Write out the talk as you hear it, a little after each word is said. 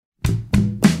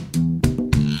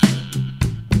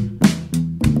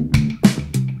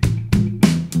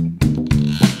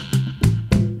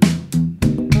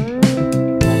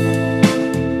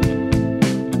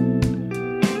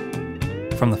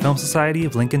Film Society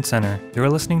of Lincoln Center, you're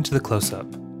listening to The Close-Up.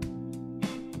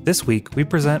 This week, we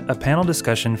present a panel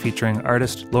discussion featuring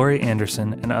artist Laurie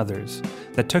Anderson and others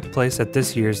that took place at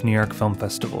this year's New York Film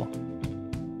Festival.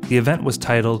 The event was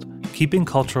titled Keeping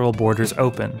Cultural Borders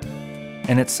Open,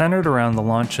 and it centered around the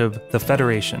launch of The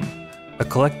Federation, a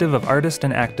collective of artists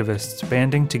and activists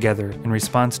banding together in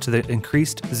response to the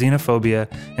increased xenophobia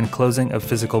and closing of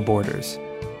physical borders.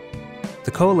 The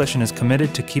coalition is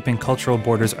committed to keeping cultural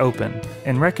borders open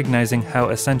and recognizing how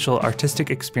essential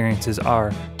artistic experiences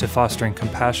are to fostering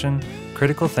compassion,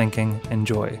 critical thinking, and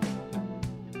joy.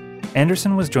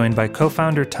 Anderson was joined by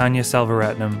co-founder Tanya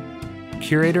Selvaratnam,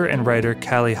 curator and writer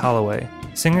Callie Holloway,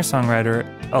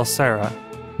 singer-songwriter Elsara,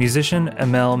 musician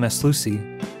Amel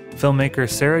Meslusi, filmmaker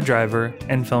Sarah Driver,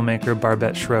 and filmmaker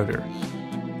Barbette Schroeder.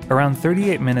 Around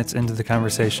 38 minutes into the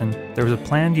conversation, there was a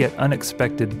planned yet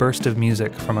unexpected burst of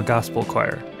music from a gospel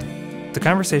choir. The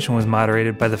conversation was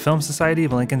moderated by the Film Society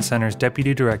of Lincoln Center's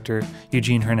Deputy Director,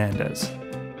 Eugene Hernandez.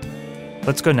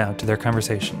 Let's go now to their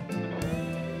conversation.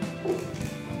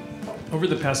 Over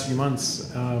the past few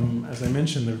months, as I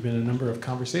mentioned, there have been a number of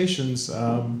conversations,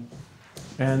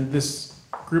 and this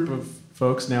group of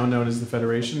folks, now known as the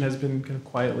Federation, has been kind of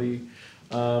quietly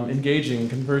engaging,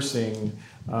 conversing,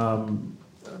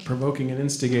 provoking and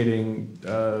instigating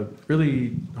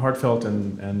really heartfelt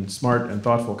and smart and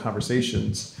thoughtful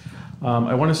conversations.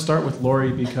 I want to start with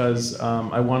Laurie because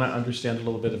I want to understand a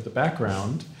little bit of the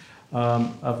background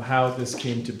of how this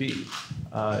came to be.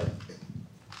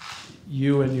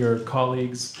 You and your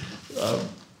colleagues,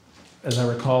 as I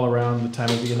recall, around the time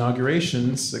of the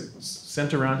inaugurations,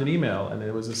 sent around an email, and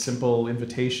it was a simple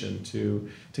invitation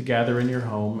to gather in your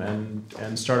home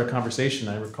and start a conversation.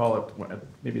 I recall at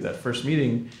maybe that first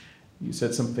meeting, you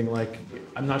said something like,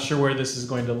 "I'm not sure where this is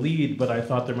going to lead, but I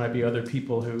thought there might be other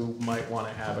people who might want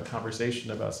to have a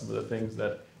conversation about some of the things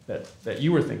that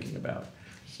you were thinking about."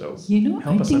 So,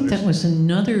 I think that was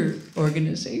another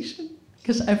organization,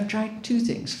 because I've tried two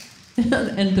things.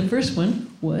 And the first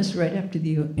one was right after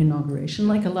the inauguration.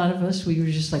 Like a lot of us, we were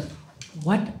just like,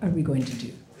 what are we going to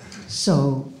do?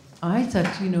 So I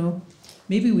thought,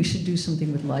 maybe we should do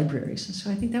something with libraries. And so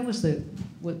I think that was the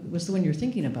one you're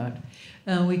thinking about.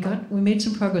 We made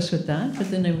some progress with that,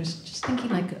 but then I was just thinking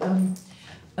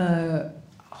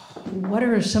what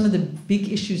are some of the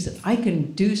big issues that I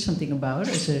can do something about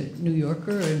as a New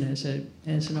Yorker and as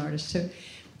an artist? So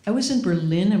I was in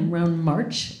Berlin around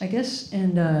March, I guess,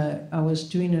 and I was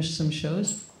doing some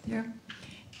shows there,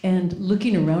 and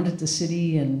looking around at the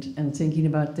city and thinking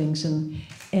about things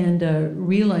and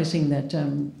realizing that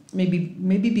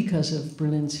maybe because of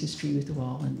Berlin's history with the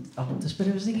wall and all of this, but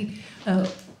I was thinking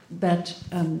that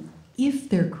if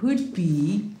there could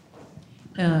be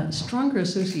a stronger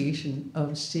association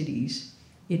of cities,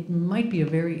 it might be a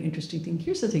very interesting thing.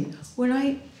 Here's the thing: when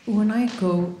I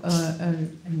go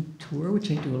and tour, which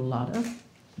I do a lot of,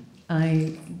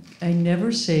 I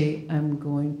never say I'm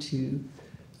going to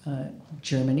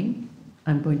Germany,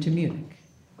 I'm going to Munich.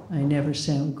 I never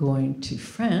say I'm going to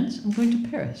France, I'm going to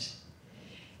Paris.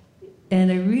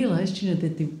 And I realized,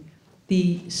 that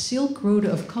the Silk Road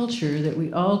of culture that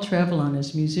we all travel on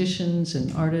as musicians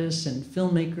and artists and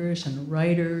filmmakers and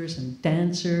writers and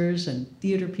dancers and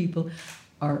theater people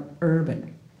are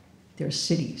urban. They're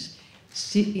cities.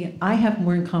 I have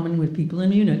more in common with people in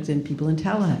Munich than people in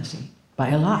Tallahassee, by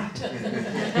a lot.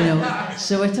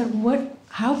 So I thought,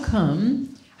 how come?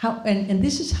 And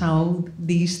this is how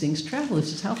these things travel.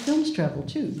 This is how films travel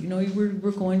too.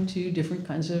 We're going to different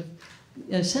kinds of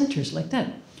centers like that.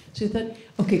 So I thought,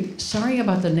 okay, sorry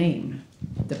about the name,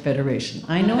 the Federation.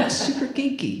 I know it's super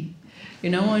geeky. I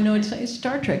know it's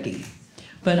Star Trek-y.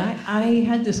 But I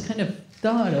had this kind of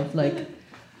thought of like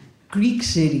Greek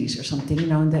cities or something,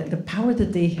 and that the power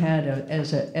that they had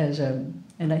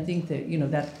and I think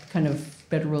that that kind of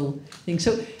federal thing.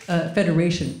 So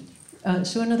federation.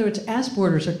 So in other words, as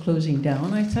borders are closing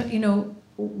down, I thought,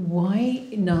 why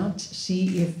not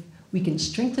see if we can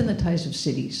strengthen the ties of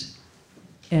cities,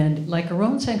 and like our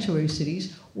own sanctuary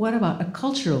cities, what about a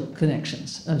cultural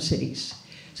connections of cities?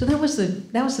 So that was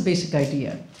the basic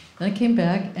idea. And I came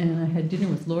back and I had dinner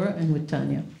with Laura and with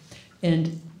Tanya,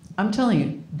 and I'm telling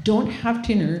you, don't have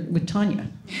dinner with Tanya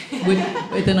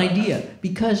with an idea,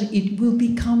 because it will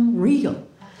become real.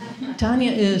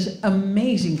 Tanya is an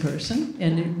amazing person,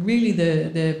 and really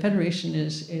the Federation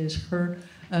is her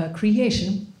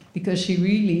creation, because she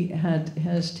really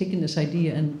has taken this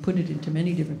idea and put it into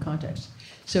many different contexts.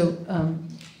 So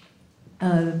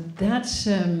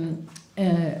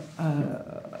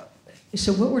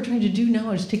so what we're trying to do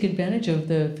now is take advantage of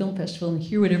the film festival and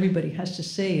hear what everybody has to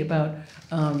say about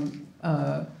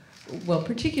well,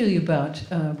 particularly about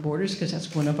borders, because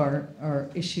that's one of our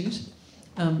issues.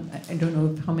 I don't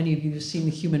know how many of you have seen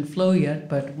The Human Flow yet,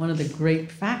 but one of the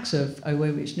great facts of Ai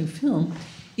Weiwei's new film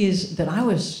is that I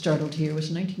was startled to hear was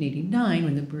in 1989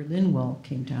 when the Berlin Wall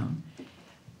came down.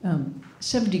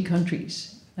 70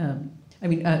 countries,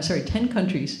 10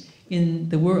 countries in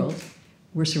the world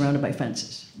were surrounded by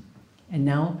fences. And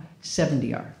now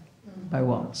 70 are by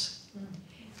walls.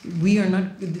 We are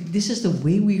not, this is the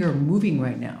way we are moving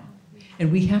right now.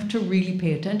 And we have to really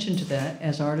pay attention to that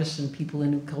as artists and people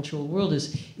in the cultural world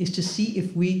is to see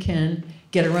if we can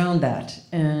get around that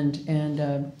and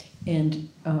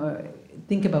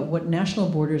think about what national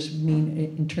borders mean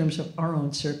in terms of our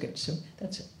own circuit. So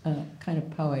that's kind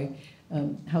of how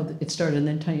it started, and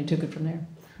then Tanya took it from there.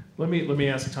 Let me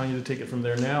ask Tanya to take it from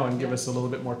there now and give us a little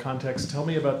bit more context. Tell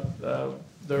me about the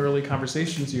early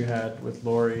conversations you had with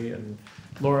Laurie and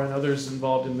Laura and others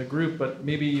involved in the group, but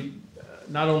maybe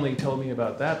not only tell me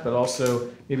about that, but also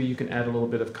maybe you can add a little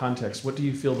bit of context. What do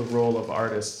you feel the role of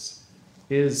artists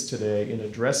is today in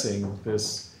addressing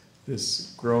this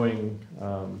growing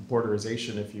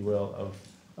borderization, if you will,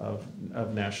 of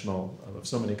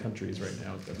so many countries right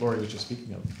now that Laurie was just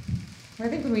speaking of? Well,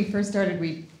 I think when we first started,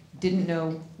 we didn't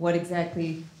know what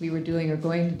exactly we were doing or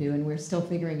going to do, and we're still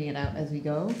figuring it out as we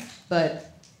go.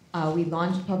 But we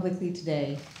launched publicly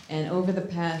today, and over the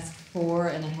past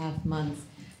 4.5 months,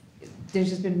 there's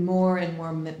just been more and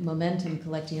more momentum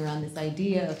collecting around this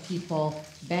idea of people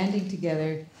banding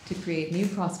together to create new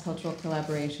cross-cultural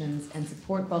collaborations and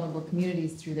support vulnerable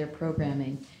communities through their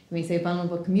programming. When we say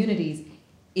vulnerable communities,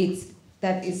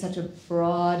 that is such a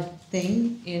broad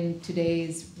thing in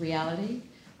today's reality.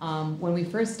 When we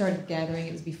first started gathering,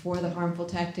 it was before the harmful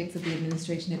tactics of the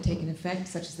administration had taken effect,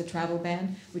 such as the travel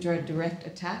ban, which are direct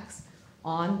attacks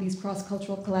on these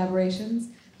cross-cultural collaborations.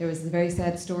 There was a very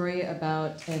sad story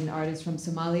about an artist from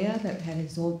Somalia that had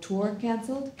his whole tour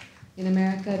canceled in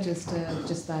America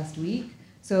just last week.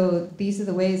 So these are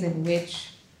the ways in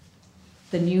which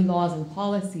the new laws and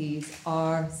policies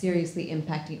are seriously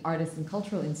impacting artists and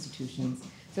cultural institutions.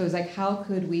 So it was like, how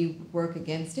could we work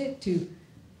against it to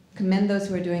commend those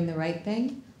who are doing the right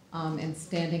thing and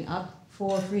standing up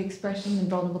for free expression in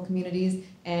vulnerable communities,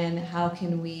 and how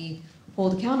can we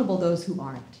hold accountable those who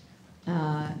aren't?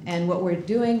 And what we're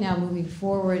doing now moving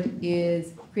forward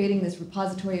is creating this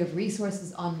repository of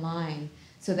resources online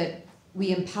so that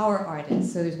we empower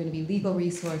artists. So there's going to be legal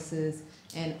resources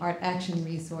and art action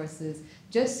resources,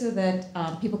 just so that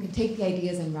people can take the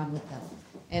ideas and run with them.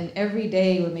 And every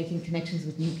day we're making connections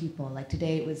with new people. Like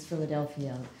today it was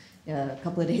Philadelphia. A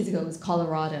couple of days ago it was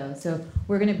Colorado. So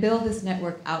we're going to build this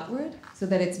network outward so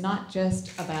that it's not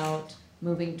just about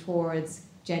moving towards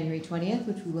January 20th,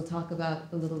 which we will talk about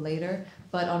a little later,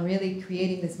 but on really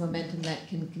creating this momentum that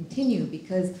can continue,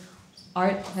 because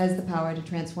art has the power to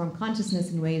transform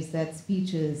consciousness in ways that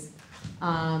speeches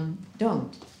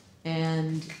don't.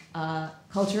 And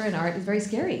culture and art is very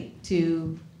scary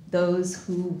to those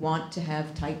who want to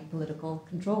have tight political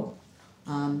control.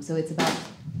 So it's about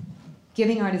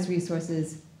giving artists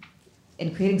resources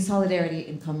and creating solidarity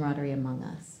and camaraderie among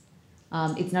us.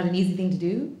 It's not an easy thing to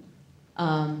do,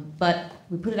 but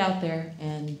we put it out there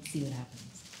and see what happens.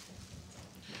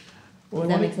 Well,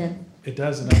 Does that make sense? It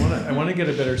does, and I want to get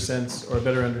a better sense or a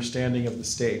better understanding of the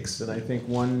stakes. And I think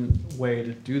one way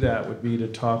to do that would be to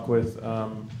talk with,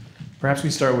 perhaps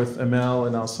we start with Amel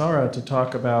and Alsara to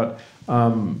talk about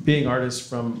being artists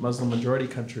from Muslim-majority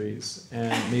countries,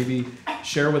 and maybe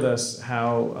share with us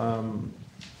how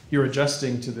you're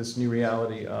adjusting to this new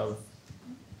reality of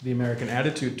the American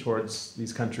attitude towards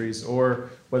these countries, or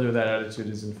whether that attitude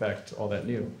is in fact all that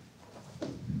new.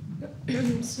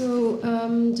 So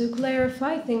to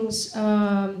clarify things,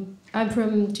 I'm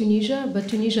from Tunisia, but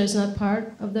Tunisia is not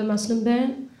part of the Muslim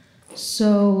ban.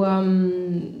 So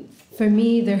for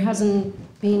me, there hasn't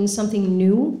been something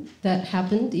new that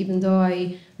happened, even though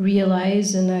I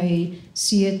realize and I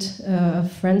see it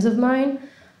of friends of mine.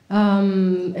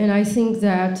 And I think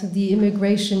that the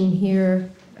immigration here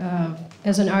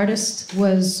as an artist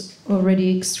was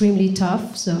already extremely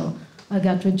tough. So I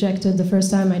got rejected the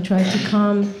first time I tried to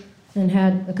come and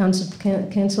had a concert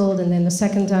canceled. And then the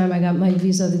second time I got my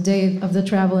visa the day of the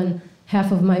travel, and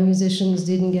half of my musicians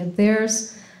didn't get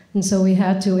theirs. And so we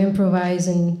had to improvise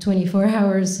in 24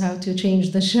 hours how to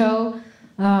change the show.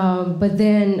 But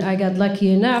then I got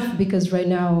lucky enough, because right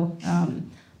now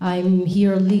I'm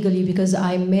here legally because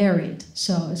I'm married.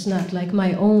 So it's not like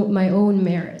my own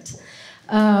merit.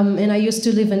 And I used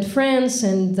to live in France,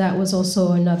 and that was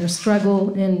also another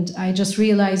struggle. And I just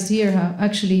realized here how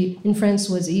actually in France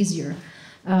was easier,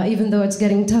 even though it's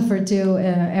getting tougher too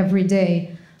every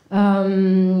day.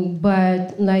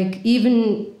 But like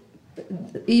even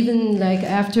like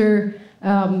after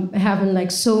having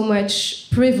like so much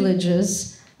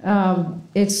privileges,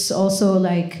 it's also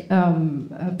like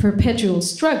a perpetual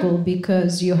struggle,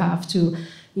 because you have to,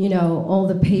 all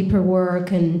the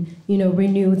paperwork and,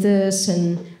 renew this,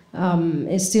 and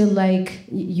it's still like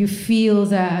you feel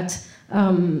that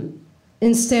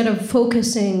instead of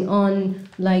focusing on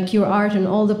like your art and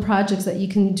all the projects that you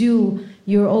can do,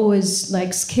 you're always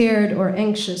like scared or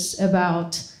anxious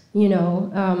about,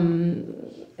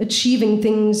 achieving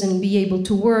things and be able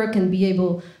to work and be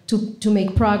able to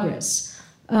make progress.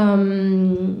 So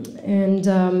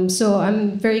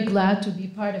I'm very glad to be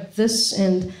part of this.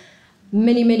 And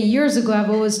many, many years ago, I've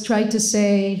always tried to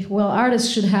say, well,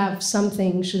 artists should have some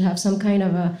kind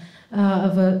of a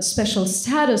special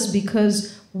status,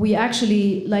 because we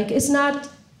actually, like, it's not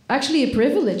actually a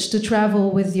privilege to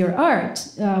travel with your art.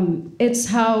 It's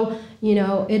how,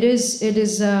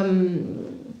 it's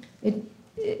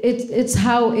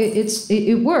how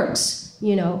it works,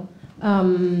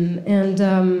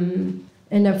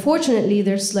 and unfortunately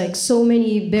there's like so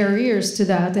many barriers to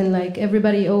that, and like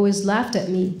everybody always laughed at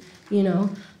me,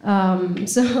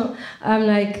 so I'm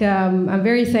like I'm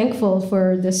very thankful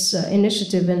for this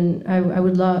initiative, and I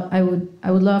would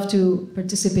love to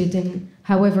participate in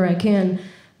however I can.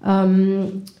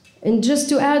 And just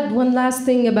to add one last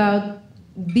thing about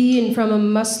being from a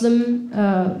Muslim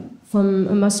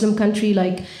country,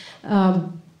 like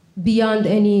beyond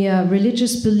any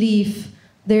religious belief,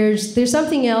 there's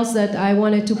something else that I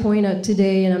wanted to point out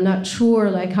today, and I'm not sure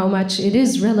like how much it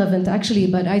is relevant actually,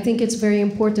 but I think it's very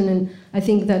important, and I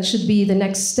think that should be the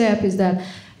next step, is that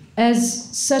as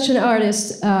such an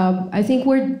artist, I think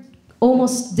we're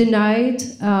almost denied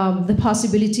the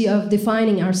possibility of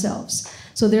defining ourselves.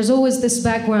 So there's always this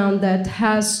background that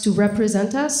has to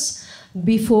represent us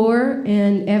before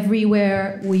and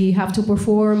everywhere we have to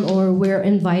perform or we're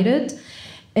invited.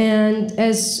 And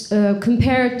as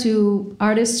compared to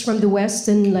artists from the West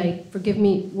and, like, forgive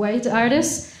me, white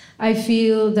artists, I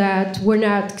feel that we're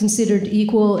not considered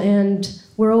equal, and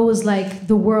we're always like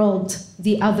the world,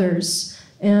 the others.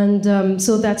 And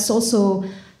so that's also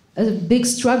a big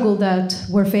struggle that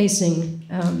we're facing,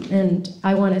 and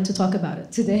I wanted to talk about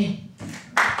it today.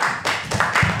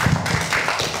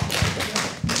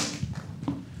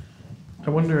 I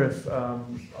wonder if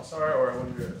Alsara, or I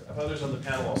wonder if others on the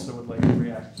panel also would like to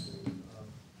react to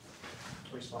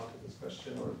respond to this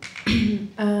question. Or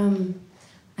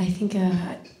I think,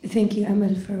 thank you,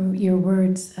 Emil, for your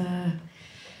words.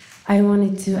 I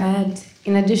wanted to add,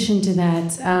 in addition to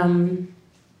that,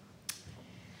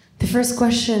 the first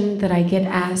question that I get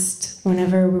asked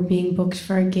whenever we're being booked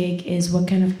for a gig is, what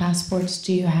kind of passports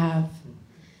do you have?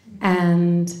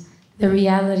 And the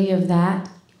reality of that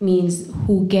means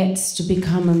who gets to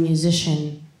become a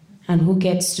musician and who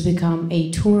gets to become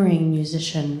a touring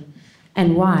musician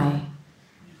and why.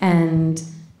 And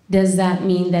does that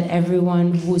mean that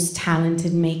everyone who's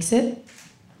talented makes it?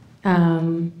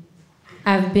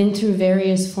 I've been through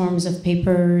various forms of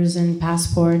papers and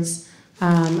passports.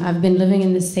 I've been living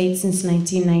in the States since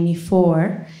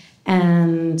 1994,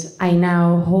 and I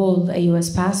now hold a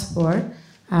US passport.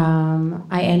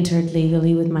 I entered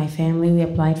legally with my family. We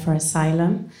applied for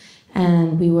asylum,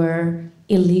 and we were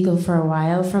illegal for a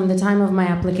while. From the time of my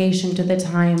application to the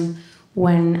time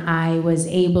when I was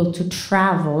able to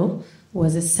travel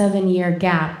was a 7-year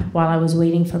gap while I was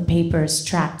waiting for papers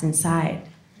trapped inside.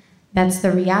 That's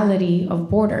the reality of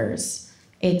borders.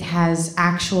 It has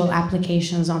actual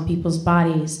applications on people's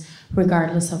bodies,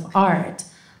 regardless of art.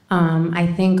 I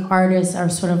think artists are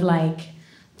sort of like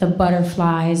the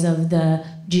butterflies of the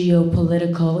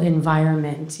geopolitical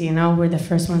environment, we're the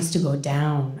first ones to go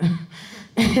down.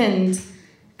 And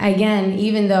again,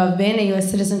 even though I've been a US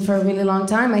citizen for a really long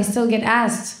time, I still get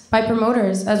asked by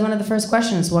promoters as one of the first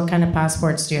questions, what kind of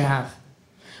passports do you have?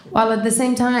 While at the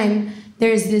same time,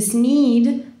 there's this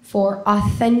need for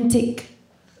authentic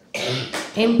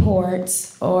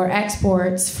imports or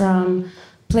exports from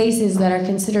places that are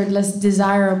considered less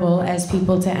desirable as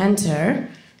people to enter,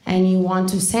 and you want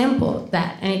to sample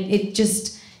that. And it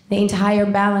just, the entire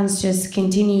balance just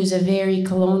continues a very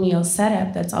colonial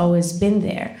setup that's always been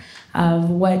there, of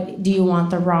what do you want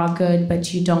the raw good,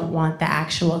 but you don't want the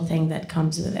actual thing that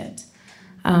comes with it.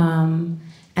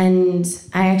 And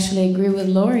I actually agree with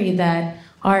Lori that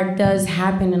art does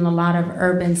happen in a lot of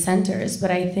urban centers,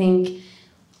 but I think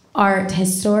art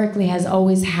historically has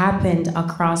always happened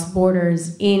across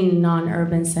borders in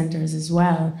non-urban centers as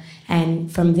well. And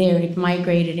from there, it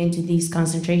migrated into these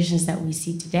concentrations that we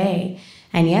see today.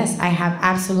 And yes, I have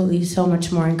absolutely so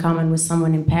much more in common with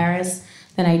someone in Paris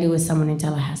than I do with someone in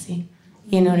Tallahassee.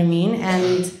 You know what I mean?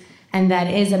 And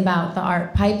that is about the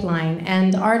art pipeline.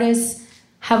 And artists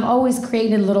have always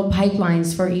created little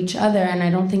pipelines for each other, and I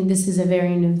don't think this is a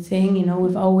very new thing. You know,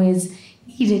 we've always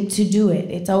needed to do it.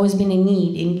 It's always been a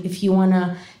need. And if you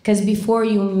wanna, because before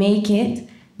you make it,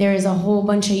 there is a whole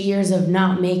bunch of years of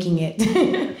not making it.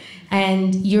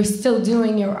 And you're still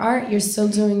doing your art, you're still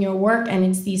doing your work, and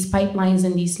it's these pipelines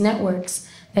and these networks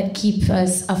that keep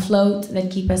us afloat, that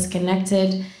keep us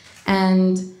connected,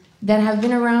 and that have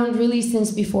been around really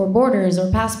since before borders or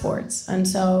passports. And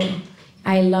so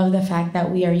I love the fact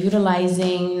that we are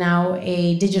utilizing now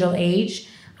a digital age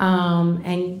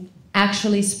and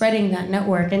actually spreading that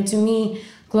network. And to me,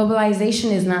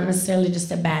 globalization is not necessarily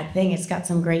just a bad thing. It's got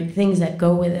some great things that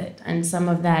go with it. And some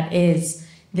of that is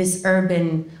this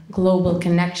urban global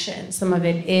connection. Some of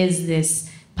it is this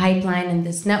pipeline and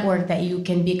this network that you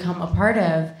can become a part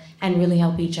of and really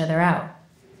help each other out.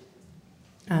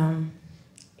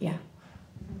 Yeah.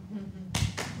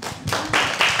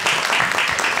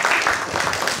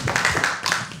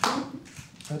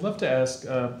 I'd love to ask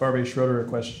Barbie Schroeder a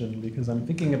question, because I'm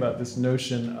thinking about this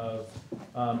notion of,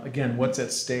 again, what's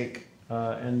at stake.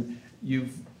 And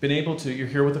you've been able to, you're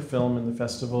here with a film in the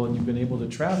festival, and you've been able to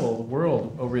travel the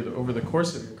world over the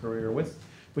course of your career with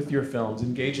your films,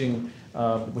 engaging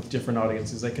with different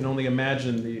audiences. I can only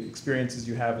imagine the experiences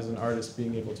you have as an artist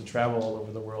being able to travel all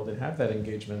over the world and have that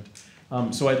engagement.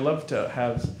 So I'd love to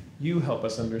have you help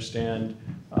us understand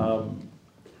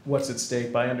what's at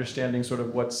stake by understanding sort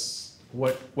of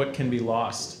what can be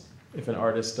lost if an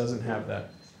artist doesn't have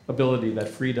that ability, that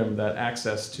freedom, that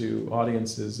access to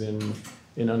audiences in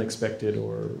unexpected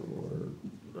or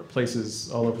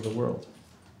places all over the world.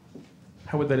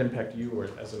 How would that impact you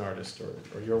as an artist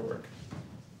or your work?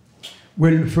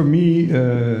 Well, for me,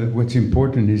 what's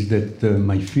important is that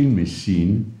my film is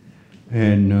seen,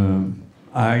 and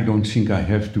I don't think I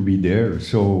have to be there.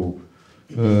 So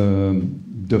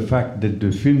the fact that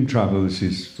the film travels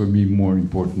is for me more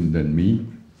important than me.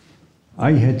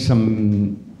 I had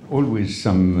always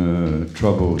some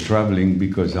trouble traveling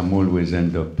because I'm always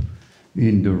end up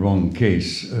in the wrong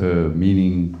case,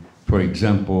 meaning, for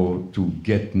example, to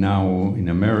get now in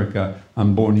America,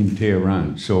 I'm born in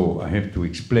Tehran, so I have to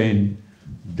explain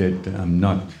that I'm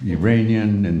not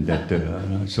Iranian, and that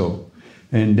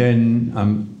and then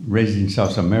I'm raised in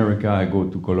South America. I go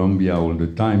to Colombia all the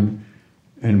time,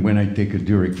 and when I take a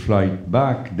direct flight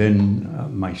back, then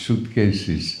my suitcase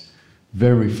is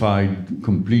verified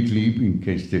completely in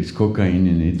case there's cocaine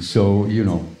in it. So you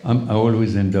know, I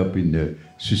always end up in the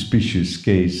suspicious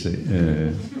case.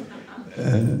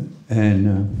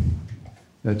 And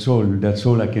that's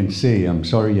all I can say. I'm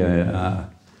sorry,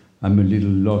 I'm a little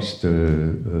lost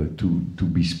to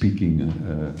be speaking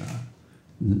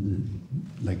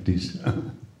like this.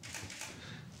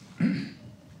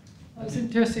 It's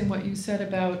interesting what you said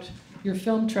about your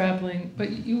film traveling, but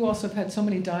you also have had so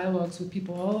many dialogues with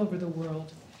people all over the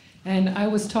world. And I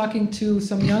was talking to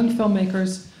some young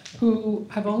filmmakers who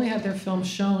have only had their films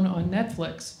shown on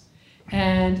Netflix,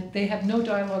 and they have no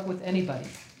dialogue with anybody.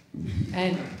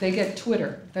 And they get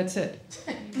Twitter, that's it.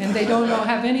 And they don't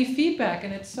have any feedback,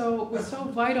 and it was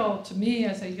so vital to me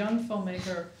as a young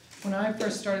filmmaker when I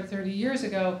first started 30 years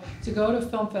ago to go to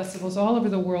film festivals all over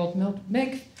the world,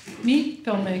 meet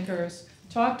filmmakers,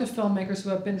 talk to filmmakers who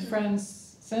have been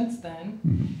friends since then,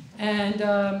 and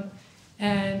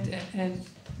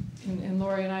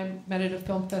Laurie and I met at a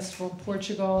film festival in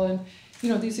Portugal, and you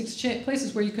know, these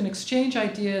places where you can exchange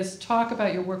ideas, talk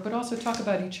about your work, but also talk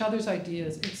about each other's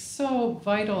ideas. It's so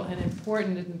vital and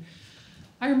important. And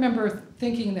I remember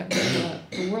thinking that when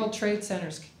the World Trade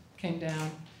Centers came down,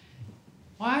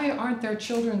 why aren't there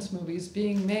children's movies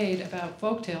being made about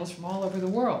folktales from all over the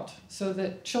world so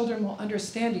that children will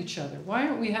understand each other? Why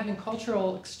aren't we having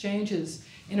cultural exchanges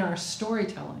in our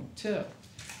storytelling too?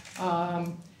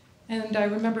 And I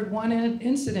remembered one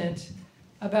incident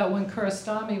about when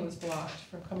Kiarostami was blocked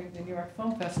from coming to the New York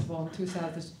Film Festival in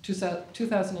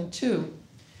 2002.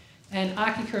 And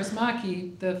Aki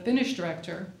Kaurismäki, the Finnish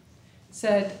director,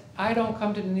 said, I don't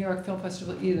come to the New York Film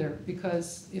Festival either,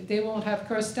 because if they won't have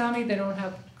Kiarostami, they don't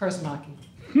have Kaurismäki.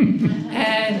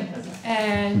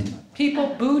 and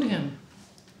people booed him.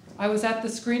 I was at the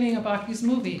screening of Aki's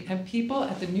movie, and people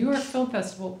at the New York Film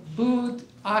Festival booed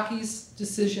Aki's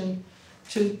decision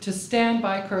to stand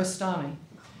by Kiarostami.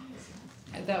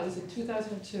 And that was in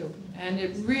 2002, and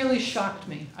it really shocked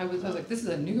me. I was like, this is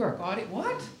a New York audience,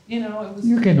 what? You know, it was...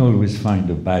 You can always find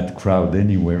a bad crowd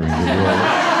anywhere in the world.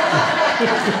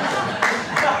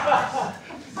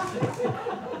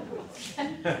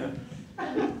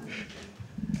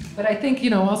 But I think,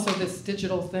 also this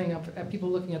digital thing of people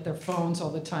looking at their phones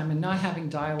all the time and not having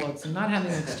dialogues and not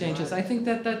having exchanges, I think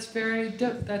that's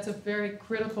a very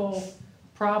critical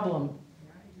problem.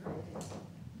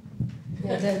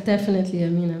 Yeah, definitely. I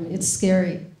mean, it's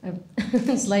scary.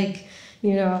 It's like,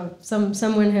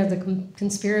 someone had a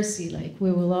conspiracy, like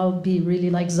we will all be really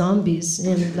like zombies,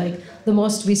 and like the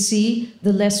most we see,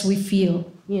 the less we feel,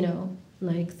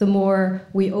 like the more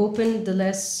we open, the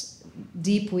less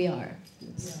deep we are.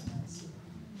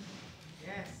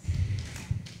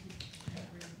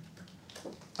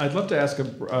 I'd love to ask a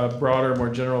broader, more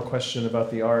general question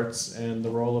about the arts and the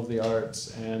role of the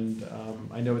arts. And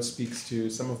I know it speaks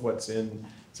to some of what's in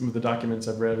some of the documents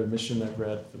I've read or mission I've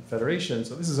read for the Federation.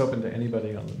 So this is open to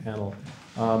anybody on the panel.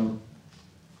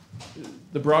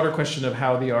 The broader question of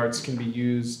how the arts can be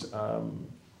used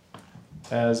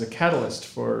as a catalyst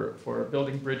for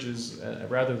building bridges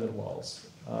rather than walls.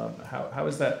 How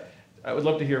is that? I would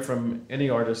love to hear from any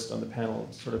artist on the panel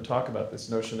sort of talk about this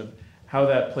notion of how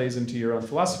that plays into your own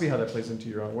philosophy, how that plays into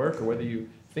your own work, or whether you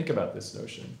think about this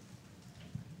notion.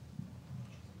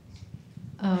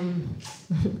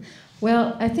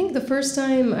 Well, I think the first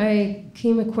time I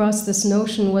came across this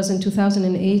notion was in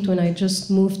 2008 when I just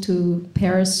moved to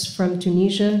Paris from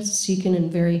Tunisia, seeking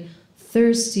and very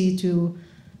thirsty to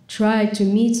try to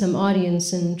meet some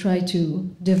audience and try to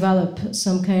develop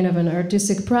some kind of an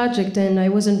artistic project. And I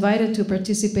was invited to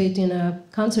participate in a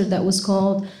concert that was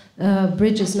called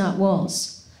Bridges Not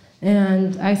Walls.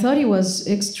 And I thought it was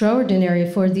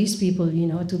extraordinary for these people,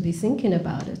 to be thinking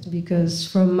about it, because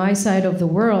from my side of the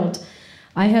world,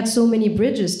 I had so many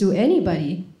bridges to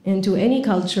anybody, into any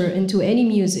culture, into any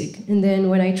music. And then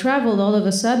when I traveled, all of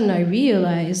a sudden I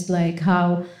realized like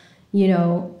how,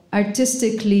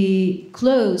 artistically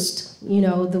closed,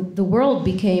 the world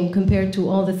became compared to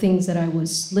all the things that I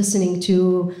was listening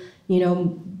to,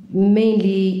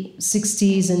 mainly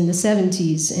 60s and the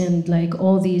 70s, and like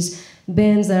all these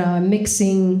bands that are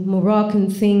mixing Moroccan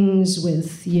things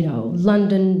with,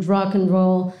 London rock and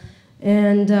roll.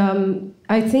 And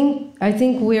I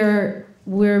think we're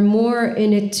more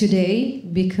in it today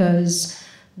because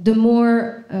the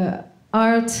more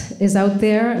art is out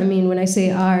there. I mean, when I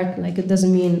say art, like it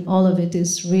doesn't mean all of it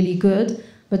is really good,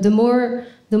 but the more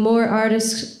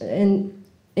artists, and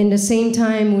in the same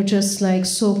time we're just like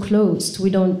so closed. We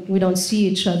don't see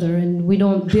each other and we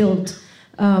don't build.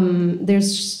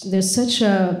 There's such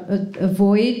a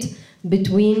void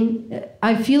between.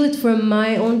 I feel it from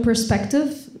my own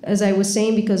perspective, as I was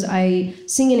saying, because I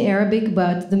sing in Arabic,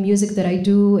 but the music that I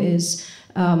do is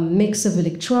mix of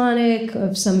electronic,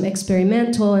 of some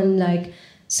experimental, and like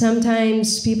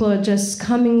sometimes people are just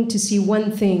coming to see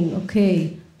one thing.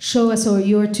 Okay, show us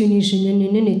your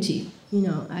Tunisianity.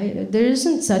 There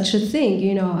isn't such a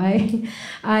thing.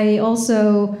 I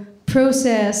also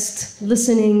processed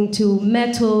listening to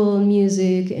metal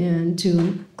music and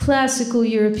to classical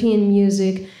European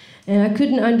music, and I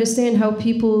couldn't understand how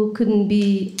people couldn't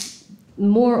be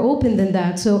more open than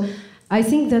that. So I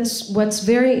think that's what's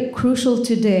very crucial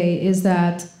today, is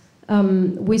that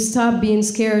we stop being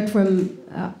scared from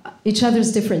each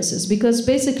other's differences, because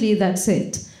basically that's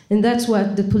it. And that's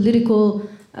what the political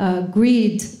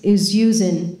greed is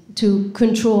using to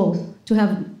control, to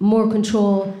have more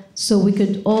control, so we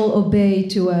could all obey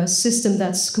to a system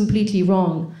that's completely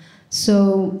wrong.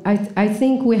 So I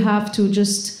think we have to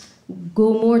just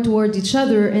go more toward each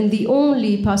other, and the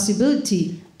only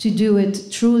possibility to do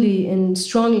it truly and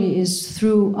strongly is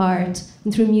through art,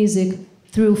 and through music,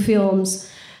 through films,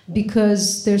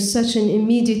 because there's such an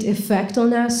immediate effect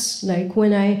on us. Like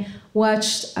when I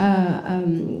watched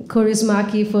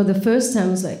Kaurismäki for the first time,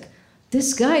 I was like,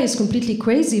 this guy is completely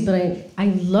crazy, but I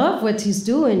love what he's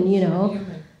doing,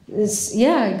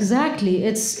 Yeah, exactly.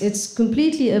 It's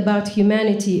completely about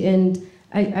humanity, and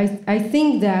I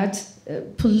think that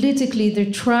politically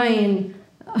they're trying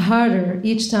harder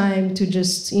each time to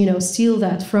just steal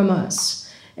that from us.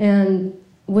 And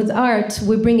with art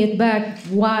we bring it back.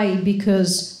 Why?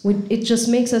 Because it just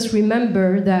makes us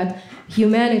remember that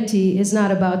humanity is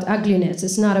not about ugliness,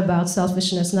 it's not about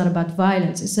selfishness, it's not about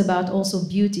violence, it's about also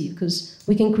beauty, because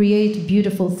we can create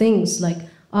beautiful things like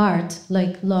art,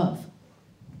 like love.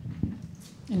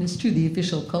 And it's true, the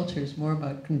official culture is more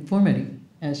about conformity,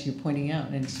 as you're pointing out.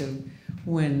 And so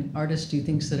when artists do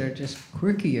things that are just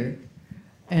quirkier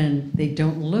and they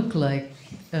don't look like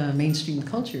mainstream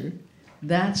culture,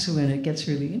 that's when it gets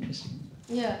really interesting.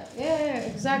 Yeah,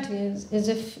 exactly. It's as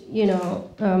if,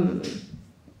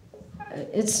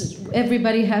 it's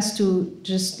everybody has to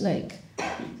just like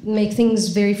make things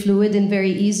very fluid and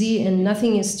very easy, and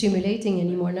nothing is stimulating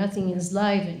anymore, nothing is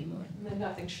live anymore. And then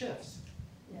nothing shifts.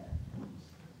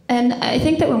 And I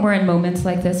think that when we're in moments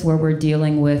like this where we're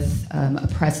dealing with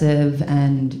oppressive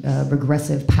and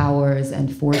regressive powers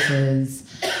and forces,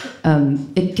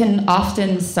 it can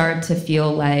often start to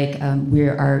feel like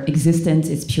our existence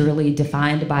is purely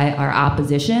defined by our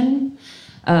opposition,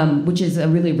 which is a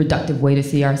really reductive way to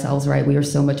see ourselves, right? We are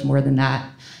so much more than that.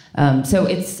 So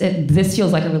this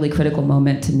feels like a really critical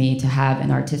moment to me to have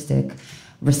an artistic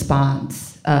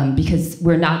response, because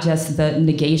we're not just the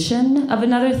negation of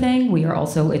another thing, we are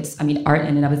also, art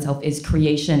in and of itself is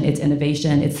creation, it's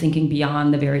innovation, it's thinking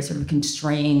beyond the very sort of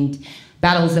constrained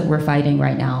battles that we're fighting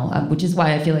right now, which is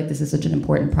why I feel like this is such an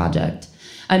important project.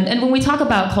 And when we talk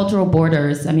about cultural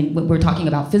borders, we're talking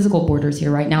about physical borders here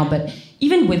right now, but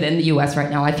even within the US right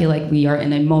now, I feel like we are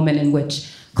in a moment in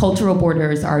which cultural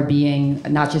borders are being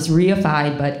not just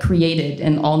reified, but created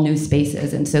in all new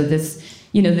spaces. And so this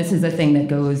is a thing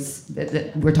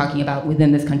that we're talking about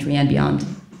within this country and beyond.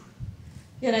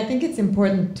 Yeah, and I think it's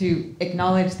important to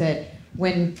acknowledge that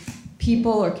when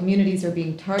people or communities are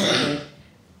being targeted,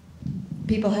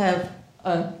 people have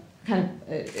a kind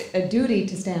of a duty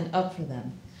to stand up for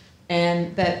them.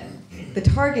 And that the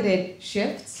targeted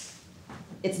shifts,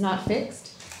 it's not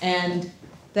fixed, and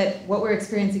that what we're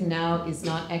experiencing now is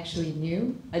not actually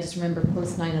new. I just remember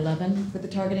post 9/11 with the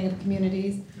targeting of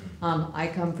communities.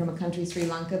 I come from a country, Sri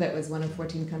Lanka, that was one of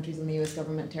 14 countries on the U.S.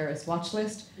 government terrorist watch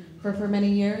list for many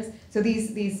years. So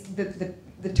the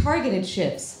targeted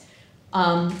shifts.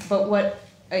 But what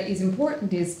is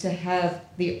important is to have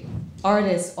the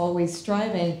artists always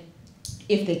striving,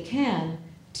 if they can,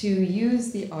 to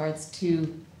use the arts to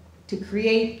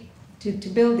create, to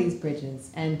build these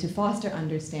bridges and to foster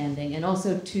understanding, and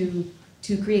also to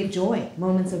create joy,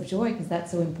 moments of joy, because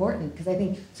that's so important. Because I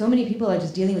think so many people are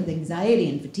just dealing with anxiety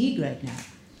and fatigue right now.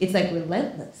 It's like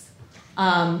relentless.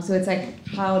 So it's like,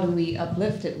 how do we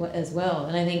uplift it as well?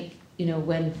 And I think,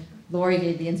 when Laurie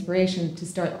gave the inspiration to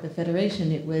start the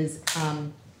Federation, it was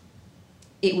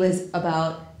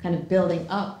about kind of building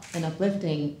up and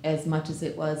uplifting as much as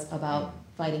it was about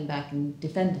fighting back and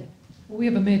defending. We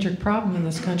have a major problem in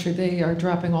this country. They are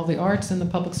dropping all the arts in the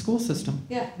public school system.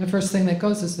 Yeah. The first thing that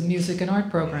goes is the music and art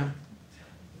program,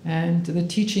 and the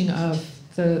teaching of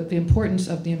the importance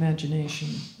of the imagination.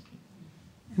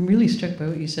 I'm really struck by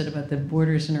what you said about the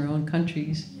borders in our own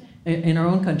countries,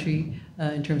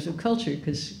 in terms of culture,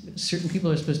 because certain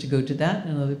people are supposed to go to that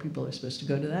and other people are supposed to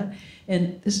go to that.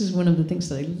 And this is one of the things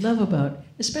that I love about,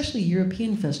 especially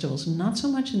European festivals, not so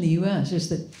much in the US, is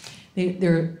that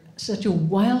they're such a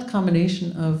wild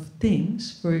combination of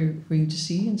things for you to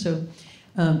see. And so,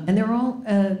 and they're all,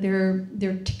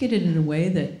 they're ticketed in a way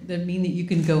that mean that you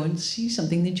can go and see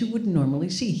something that you wouldn't normally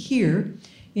see. Here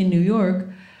in New York,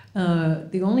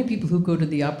 the only people who go to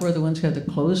the opera are the ones who have the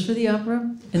clothes for the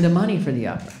opera and the money for the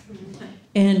opera.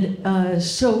 And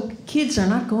so kids are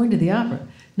not going to the opera.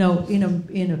 Now,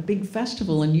 in a big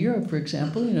festival in Europe, for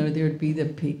example, there'd be the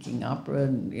Peking Opera,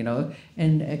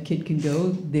 and a kid can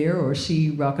go there or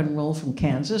see rock and roll from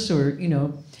Kansas, or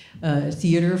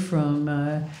theater from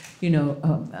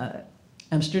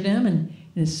Amsterdam, and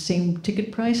it's the same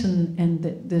ticket price, and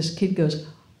this kid goes,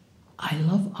 I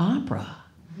love opera,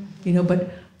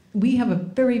 but we have a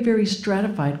very, very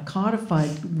stratified,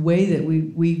 codified way that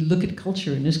we look at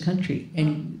culture in this country,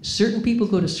 and certain people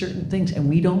go to certain things, and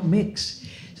we don't mix.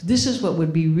 So this is what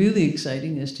would be really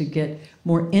exciting, is to get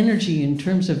more energy in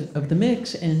terms of the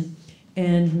mix, and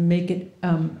make it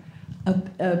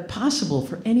possible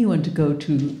for anyone to go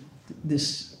to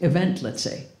this event, let's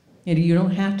say. You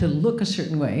don't have to look a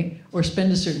certain way or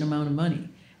spend a certain amount of money.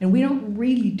 And we don't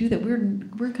really do that.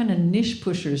 We're kind of niche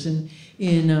pushers in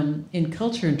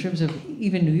culture in terms of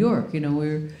even New York.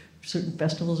 Where certain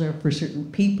festivals are for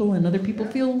certain people, and other people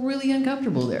feel really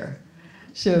uncomfortable there.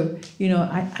 So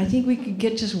I think we could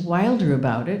get just wilder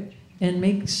about it and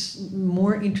make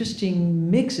more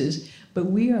interesting mixes. But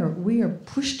we are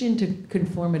pushed into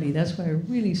conformity. That's why I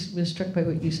really was struck by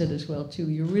what you said as well too.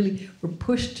 We're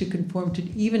pushed to conform to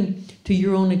even to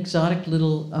your own exotic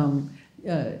little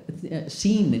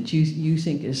scene that you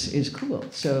think is cool.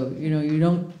 So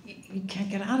you can't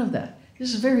get out of that.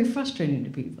 This is very frustrating to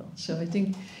people. So I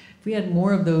think if we had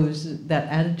more of that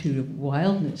attitude of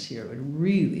wildness here, it would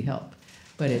really help.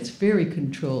 But it's very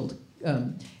controlled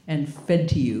and fed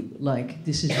to you like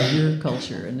this is your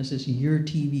culture, and this is your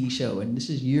TV show, and this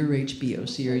is your HBO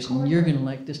series, and you're gonna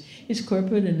like this. It's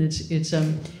corporate, and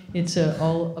it's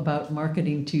all about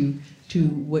marketing to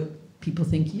what people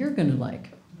think you're gonna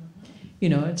like.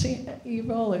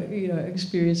 You've all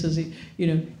experienced as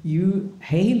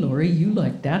hey Laurie, you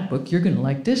like that book, you're gonna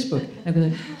like this book.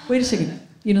 I'm like, wait a second,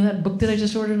 that book that I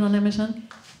just ordered on Amazon,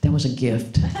 that was a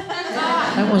gift.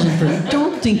 That wasn't for you.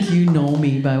 don't think you know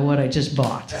me by what I just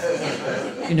bought.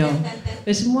 You know,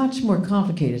 it's much more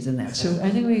complicated than that. So I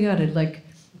think we got to like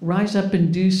rise up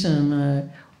and do some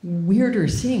weirder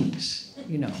things,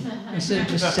 you know, instead of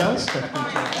just sell stuff.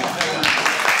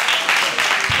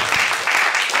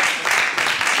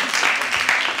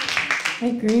 I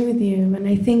agree with you, and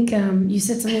I think you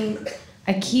said something.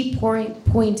 A key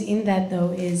point in that, though,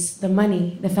 is the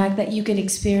money. The fact that you can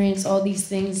experience all these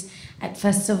things at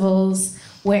festivals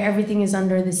where everything is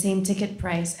under the same ticket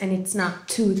price and it's not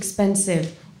too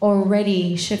expensive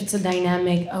already shifts a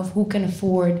dynamic of who can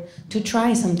afford to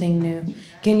try something new.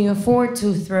 Can you afford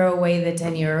to throw away the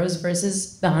 10 euros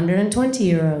versus the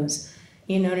 120 euros?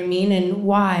 You know what I mean? And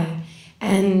why?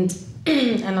 And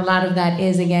a lot of that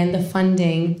is, again, the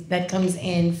funding that comes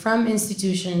in from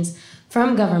institutions,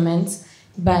 from governments,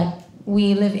 but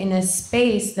we live in a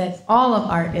space that all of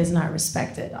art is not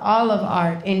respected. All of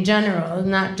art in general,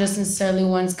 not just necessarily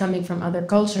ones coming from other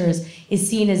cultures, is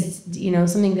seen as, you know,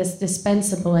 something that's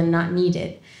dispensable and not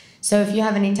needed. So if you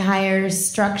have an entire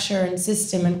structure and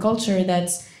system and culture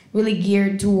that's really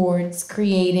geared towards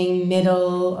creating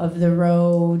middle of the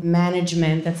road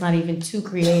management that's not even too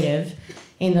creative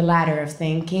in the ladder of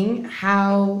thinking,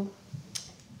 how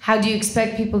do you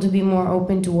expect people to be more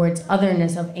open towards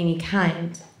otherness of any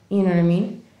kind? You know what I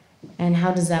mean? And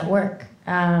how does that work?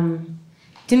 To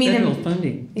me, federal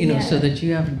funding, you know, so that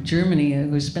you have Germany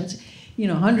who spends, you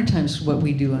know, 100 times what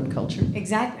we do on culture.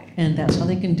 Exactly. And that's how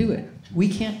they can do it. We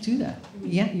can't do that.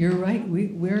 Yeah, you're right.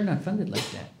 We're not funded like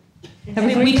that. I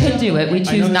mean, we could do it. We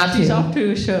choose not to. She's off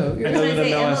to a show. I know that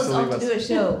Mel has to leave off us. to do a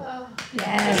show.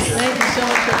 Yes. Thank you so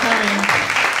much for coming.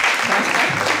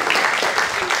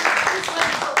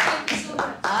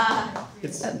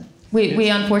 We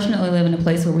unfortunately live in a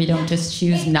place where we don't just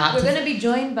choose not We're to. going to be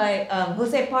joined by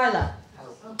Jose Parla.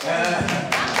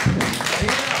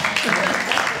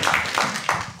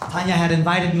 Tanya had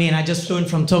invited me, and I just flew in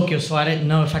from Tokyo, so I didn't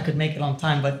know if I could make it on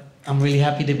time, but I'm really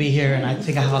happy to be here, and I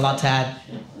think I have a lot to add.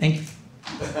 Thank you.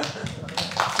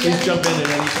 Please jump in at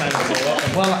any time.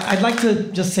 Welcome. Well, I'd like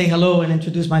to just say hello and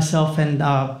introduce myself and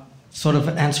sort of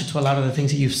answer to a lot of the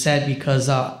things that you've said, because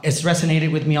it's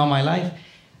resonated with me all my life.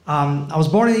 I was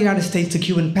born in the United States to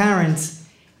Cuban parents,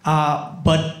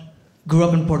 but grew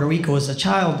up in Puerto Rico as a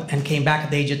child and came back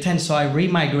at the age of 10, so I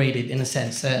remigrated in a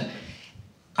sense.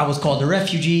 I was called a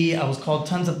refugee, I was called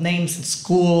tons of names in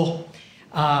school.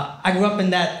 I grew up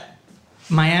in that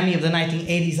Miami of the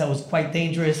 1980s that was quite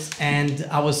dangerous, and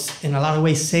I was in a lot of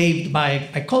ways saved by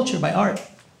culture, by art.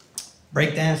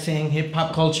 Breakdancing, hip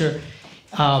hop culture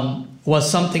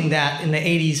was something that in the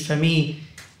 80s for me,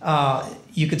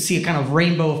 you could see a kind of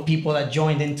rainbow of people that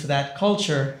joined into that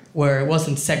culture where it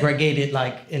wasn't segregated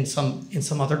like in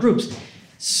some other groups.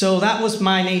 So that was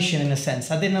my nation in a sense.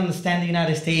 I didn't understand the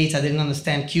United States, I didn't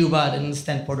understand Cuba, I didn't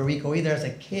understand Puerto Rico either as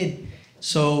a kid.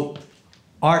 So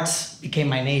arts became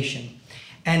my nation.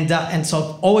 And so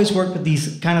I've always worked with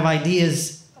these kind of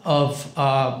ideas of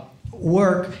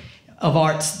work, of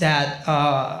arts that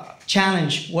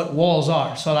challenge what walls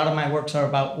are. So a lot of my works are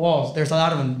about walls. There's a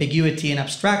lot of ambiguity and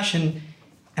abstraction.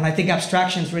 And I think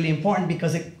abstraction is really important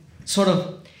because it sort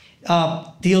of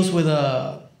deals with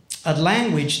a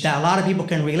language that a lot of people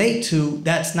can relate to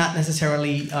that's not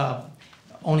necessarily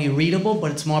only readable,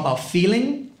 but it's more about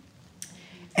feeling.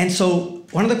 And so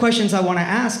one of the questions I want to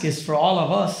ask is for all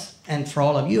of us and for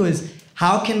all of you is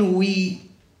how can we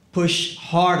push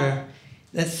harder,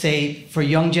 let's say for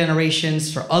young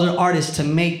generations, for other artists to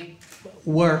make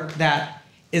work that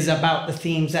is about the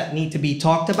themes that need to be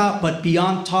talked about, but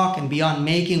beyond talk and beyond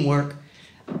making work,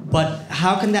 but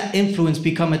how can that influence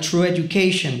become a true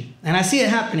education? And I see it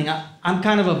happening. I'm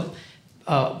kind of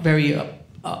a very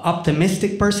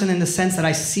optimistic person in the sense that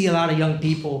I see a lot of young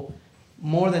people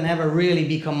more than ever really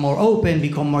become more open,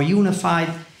 become more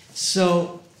unified.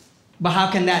 So, but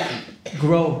how can that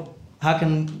grow? How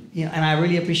can, you know, and I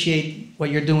really appreciate what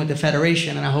you're doing with the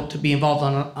Federation, and I hope to be involved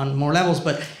on more levels,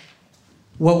 but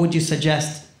what would you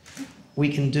suggest we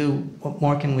can do? What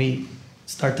more can we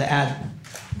start to add?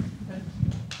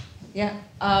 Yeah.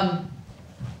 But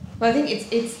I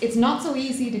think it's not so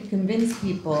easy to convince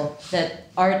people that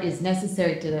art is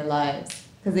necessary to their lives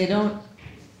because they don't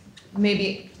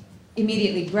maybe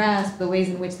immediately grasp the ways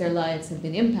in which their lives have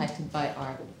been impacted by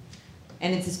art.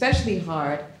 And it's especially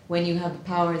hard when you have the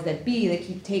powers that be that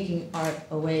keep taking art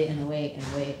away and away and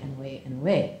away and away and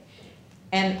away.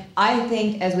 And I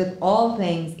think, as with all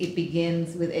things, it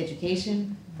begins with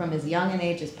education from as young an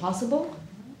age as possible.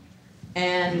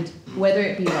 And whether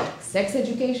it be like sex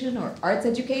education or arts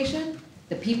education,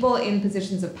 the people in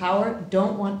positions of power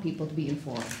don't want people to be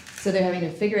informed. So they're having to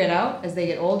figure it out as they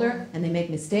get older and they make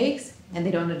mistakes. and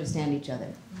they don't understand each other.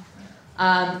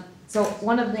 So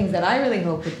one of the things that I really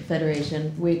hope with the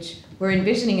Federation, which we're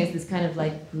envisioning as this kind of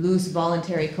like loose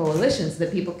voluntary coalition so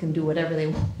that people can do whatever they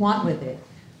want with it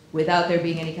without there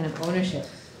being any kind of ownership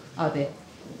of it,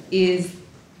 is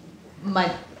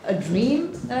a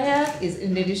dream that I have is,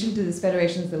 in addition to this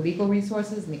Federation's the legal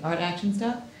resources and the art action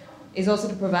stuff, is also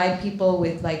to provide people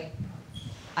with like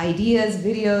ideas,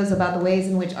 videos about the ways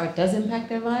in which art does impact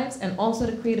their lives, and also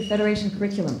to create a Federation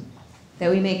curriculum that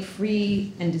we make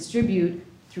free and distribute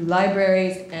through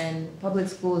libraries and public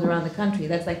schools around the country.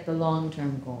 That's like the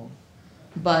long-term goal.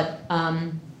 But,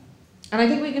 and I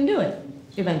think we can do it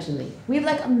eventually. We have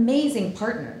like amazing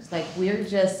partners. Like we're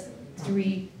just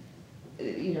three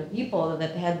people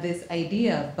that had this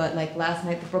idea, but like last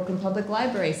night the Brooklyn Public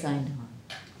Library signed on.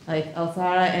 Like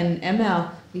Althara and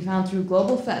Emel, we found through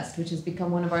Global Fest, which has become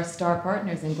one of our star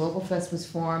partners, and Global Fest was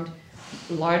formed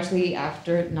largely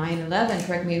after 9/11,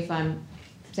 correct me if I'm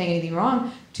saying anything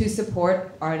wrong, to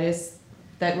support artists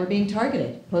that were being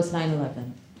targeted post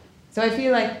 9/11. So I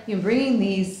feel like bringing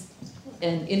these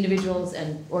individuals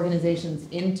and organizations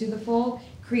into the fold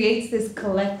creates this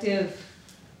collective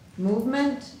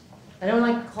movement. I don't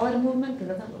like to call it a movement because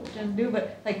that's not what we're trying to do,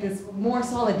 but like this more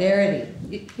solidarity.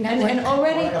 And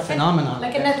already a phenomenon.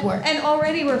 Like a network. And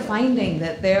already we're finding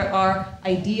that there are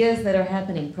ideas that are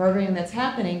happening, programming that's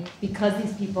happening because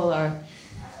these people are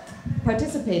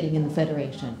participating in the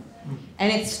Federation.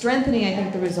 And it's strengthening, I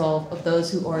think, the resolve of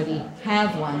those who already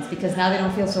have ones, because now they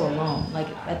don't feel so alone. Like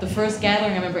at the first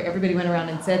gathering, I remember everybody went around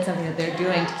and said something that they're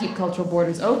doing to keep cultural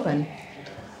borders open.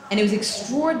 And it was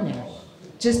extraordinary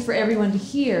just for everyone to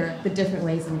hear the different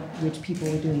ways in which people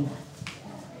were doing that.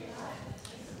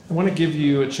 I want to give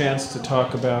you a chance to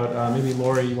talk about, maybe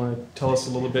Laurie, you want to tell us a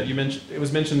little bit. You mentioned, it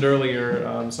was mentioned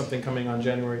earlier, something coming on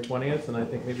January 20th, and I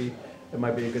think maybe it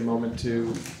might be a good moment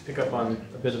to pick up on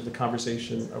a bit of the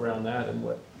conversation around that and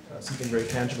what something very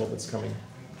tangible that's coming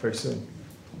very soon.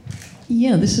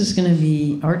 Yeah, this is going to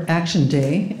be Art Action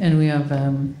Day, and we have,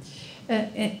 and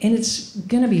it's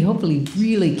going to be hopefully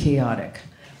really chaotic,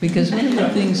 because one of the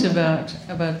things about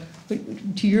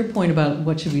to your point about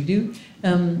what should we do,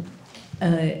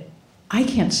 I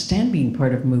can't stand being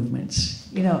part of movements.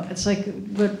 You know, it's like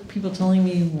what people telling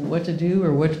me what to do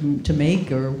or what to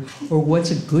make or what's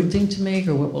a good thing to make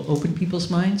or what will open people's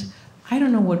minds. I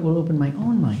don't know what will open my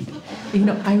own mind. You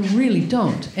know, I really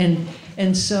don't.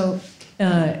 And so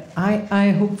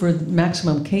I hope for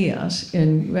maximum chaos.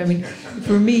 And I mean,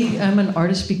 for me, I'm an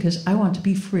artist because I want to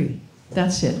be free.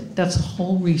 That's it. That's the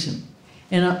whole reason.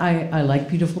 And I like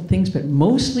beautiful things, but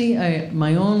mostly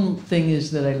my own thing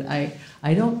is that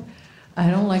I don't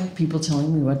like people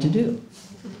telling me what to do.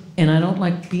 And I don't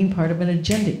like being part of an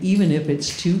agenda, even if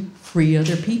it's to free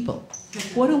other people.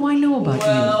 What do I know about you?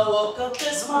 Well, I woke up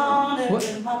this morning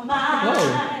with my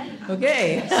mind. Whoa.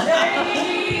 Okay.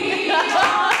 Stay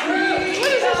on freedom.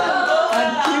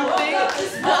 I woke up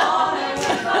this morning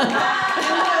with my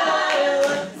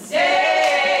mind.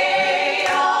 Stay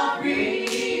on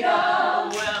freedom.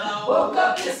 Well, I woke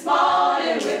up this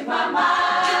morning with my mind.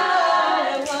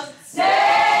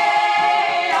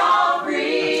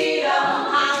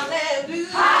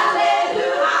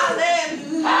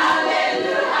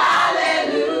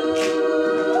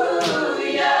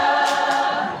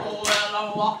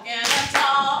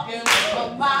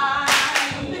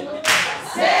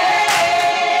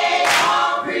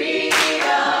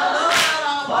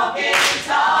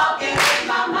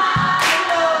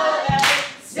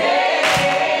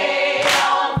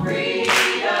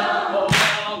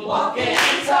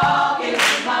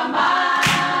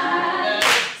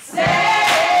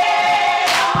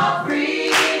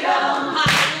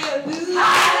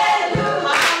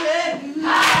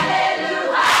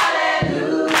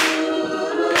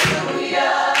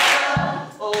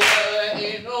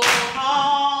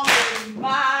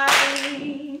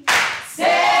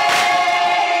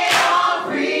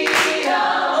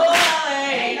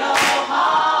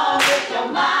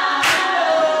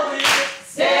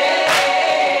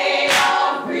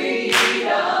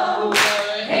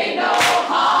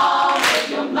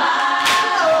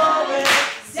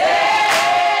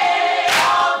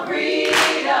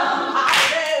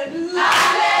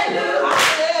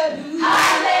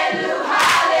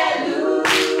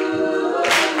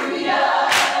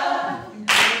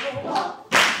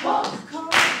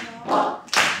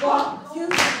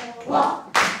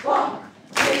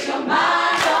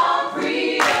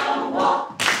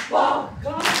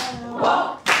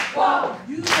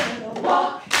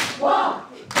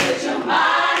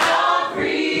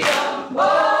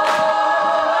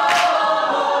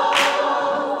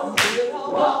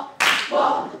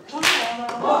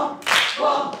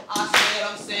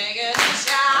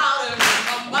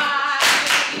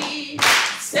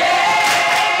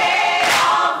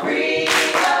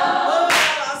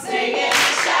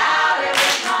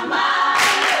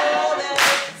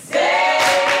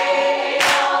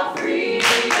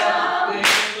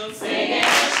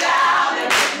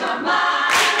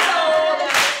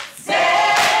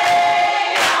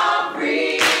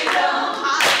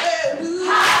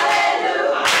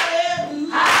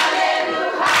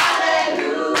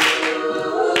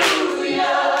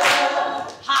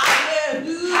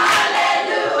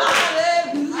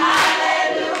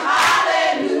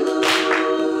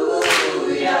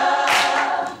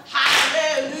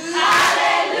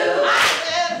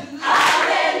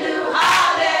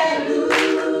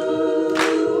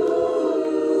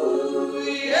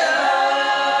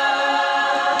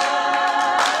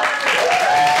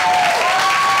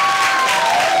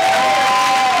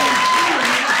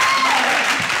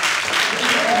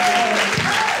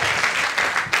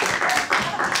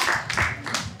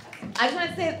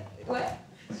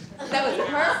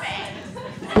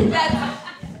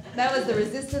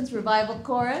 Resistance Revival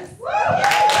Chorus.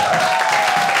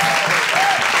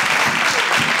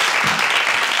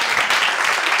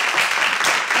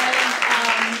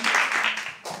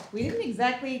 We didn't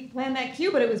exactly plan that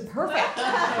cue, but it was perfect.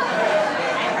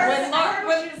 I heard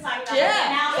what you decided on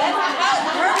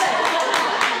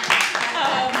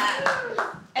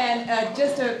And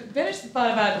just to finish the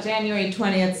thought about January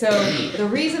 20th, so the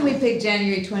reason we picked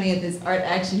January 20th as Art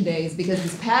Action Day is because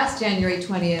this past January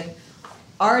 20th,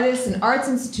 artists and arts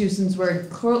institutions were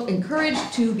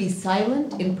encouraged to be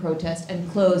silent in protest and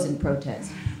close in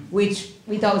protest, which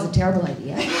we thought was a terrible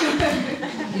idea.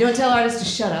 You don't tell artists to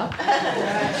shut up.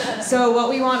 So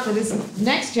what we want for this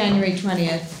next January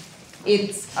 20th,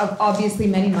 it's obviously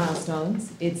many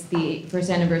milestones. It's the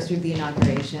first anniversary of the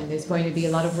inauguration. There's going to be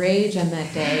a lot of rage on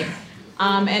that day.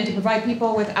 And to provide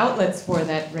people with outlets for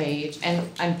that rage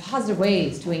and positive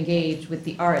ways to engage with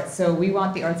the arts. So we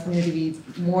want the arts community to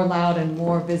be more loud and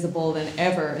more visible than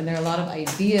ever. And there are a lot of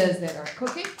ideas that are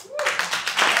cooking.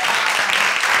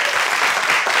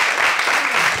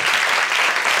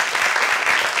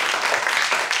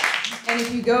 And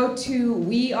if you go to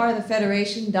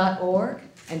wearethefederation.org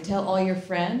and tell all your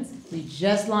friends, we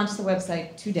just launched the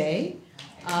website today.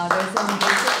 There's some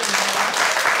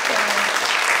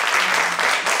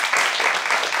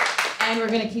and we're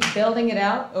going to keep building it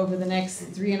out over the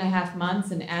next 3.5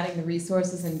 months and adding the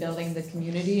resources and building the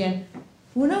community. And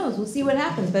who knows? We'll see what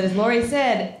happens. But as Lori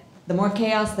said, the more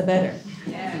chaos, the better.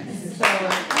 Yes. So,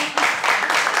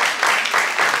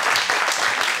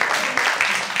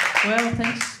 Well,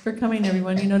 thanks for coming,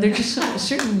 everyone. You know, there's just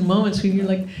certain moments when you're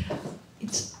like,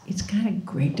 it's kind of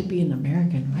great to be an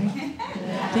American, right?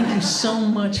 Thank you so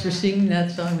much for singing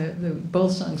that song.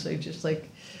 Both songs, they just like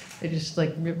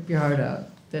rip your heart out.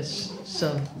 That's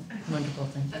so wonderful.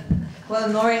 Thank you. well,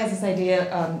 and Lori has this idea.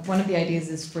 One of the ideas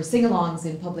is for sing-alongs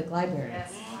in public libraries.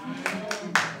 Yes.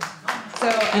 So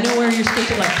I know where you're supposed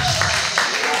to like,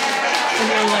 and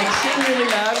you're like sing really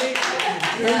loudly.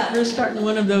 We're starting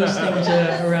one of those things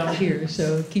around here,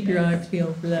 so keep your eye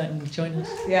peeled for that and join us.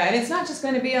 Yeah, and it's not just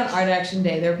going to be on Art Action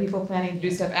Day. There are people planning to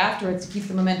do stuff afterwards to keep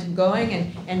the momentum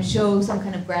going and show some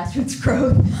kind of grassroots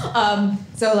growth.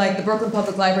 So like the Brooklyn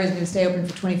Public Library is going to stay open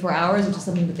for 24 hours, which is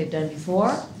something that they've done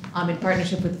before, in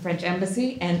partnership with the French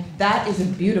Embassy, and that is a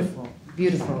beautiful,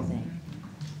 beautiful thing.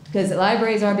 Because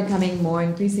libraries are becoming more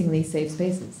increasingly safe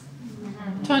spaces.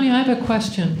 Tanya, I have a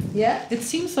question. Yeah? It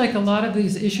seems like a lot of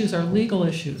these issues are legal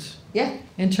issues Yeah.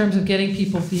 in terms of getting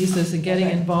people visas and getting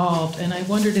involved. And I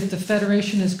wondered if the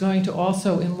Federation is going to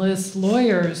also enlist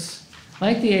lawyers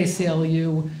like the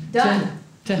ACLU Done.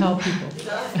 to help people. It's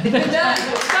been done.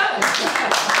 We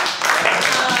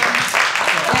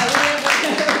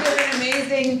have an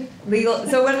amazing legal.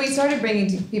 So when we started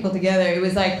bringing people together, it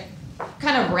was like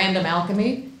kind of random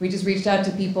alchemy. We just reached out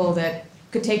to people that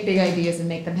could take big ideas and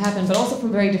make them happen, but also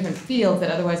from very different fields that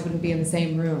otherwise wouldn't be in the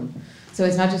same room. So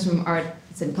it's not just from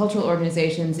arts and cultural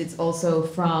organizations, it's also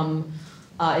from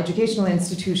educational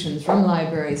institutions, from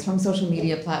libraries, from social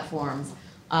media platforms,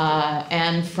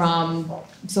 and from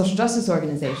social justice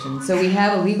organizations. So we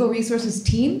have a legal resources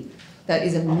team that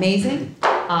is amazing.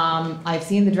 I've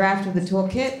seen the draft of the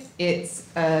toolkit. It's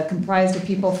comprised of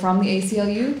people from the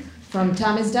ACLU, from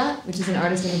Tamizdat, which is an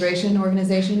artist immigration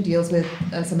organization, deals with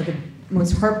some of the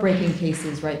most heartbreaking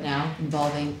cases right now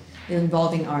involving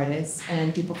artists,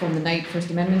 and people from the Knight First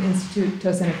Amendment Institute,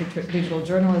 Tow Center for Digital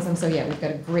Journalism. So yeah, we've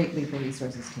got a great legal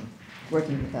resources team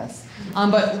working with us.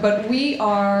 But we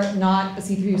are not a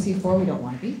C3 or C4. We don't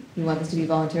want to be. We want this to be a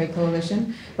voluntary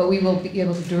coalition. But we will be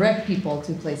able to direct people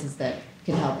to places that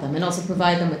can help them, and also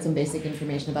provide them with some basic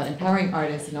information about empowering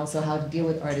artists and also how to deal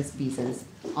with artist visas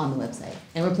on the website.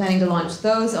 And we're planning to launch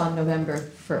those on November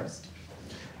 1st.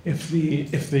 If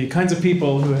the kinds of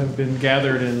people who have been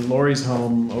gathered in Lori's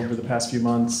home over the past few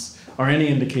months are any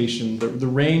indication, the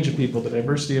range of people, the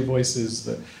diversity of voices,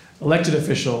 the elected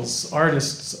officials,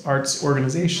 artists, arts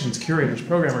organizations, curators,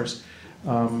 programmers,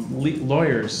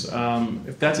 lawyers,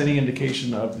 if that's any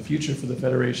indication of the future for the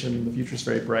Federation, the future is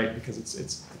very bright because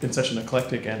it's been such an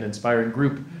eclectic and inspired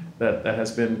group that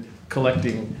has been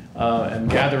collecting and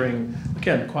gathering,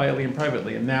 again, quietly and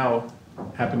privately, and now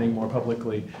happening more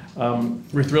publicly.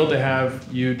 We're thrilled to have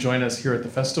you join us here at the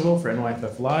festival for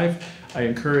NYFF Live. I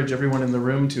encourage everyone in the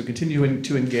room to continue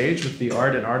to engage with the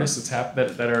art and artists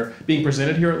that are being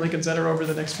presented here at Lincoln Center over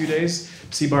the next few days.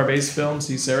 See Barbet's film,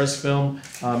 see Sarah's film,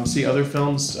 see other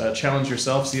films, challenge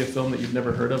yourself, see a film that you've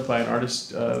never heard of by an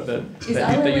artist that you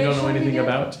don't know anything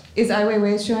about. Is Ai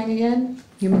Weiwei showing again?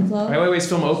 Human Flow? My Way Waste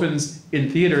film opens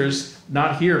in theaters,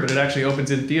 not here, but it actually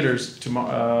opens in theaters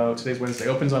tomorrow. Today's Wednesday.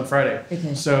 Opens on Friday.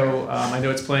 Okay. So I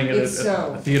know it's playing at a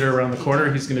theater around the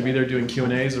corner. He's going to be there doing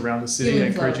Q&As around the city. I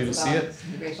encourage you to see it.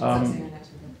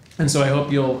 And so I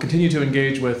hope you'll continue to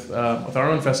engage with our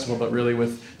own festival, but really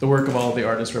with the work of all of the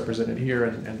artists represented here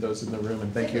and those in the room.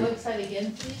 And thank you. Website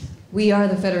again, please.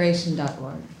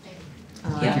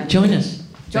 wearethefederation.org. Join us.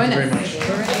 Join Thank you us. very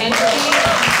much. And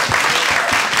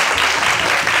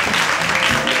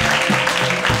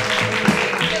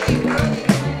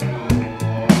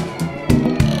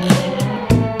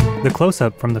The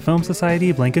Close-Up from the Film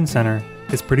Society of Lincoln Center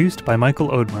is produced by Michael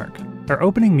Odemark. Our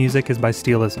opening music is by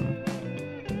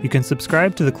Steelism. You can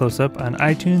subscribe to The Close-Up on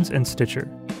iTunes and Stitcher.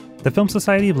 The Film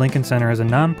Society of Lincoln Center is a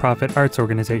non-profit arts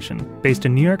organization based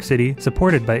in New York City,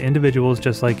 supported by individuals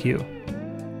just like you.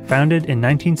 Founded in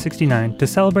 1969 to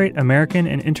celebrate American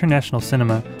and international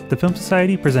cinema, the Film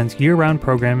Society presents year-round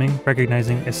programming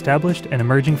recognizing established and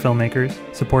emerging filmmakers,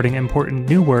 supporting important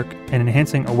new work, and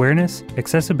enhancing awareness,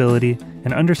 accessibility,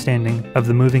 and understanding of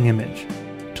the moving image.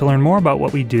 To learn more about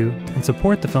what we do and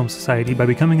support the Film Society by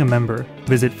becoming a member,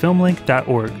 visit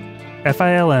filmlink.org,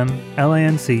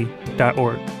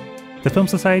 filmlanc.org. The Film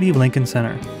Society of Lincoln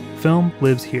Center. Film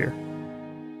lives here.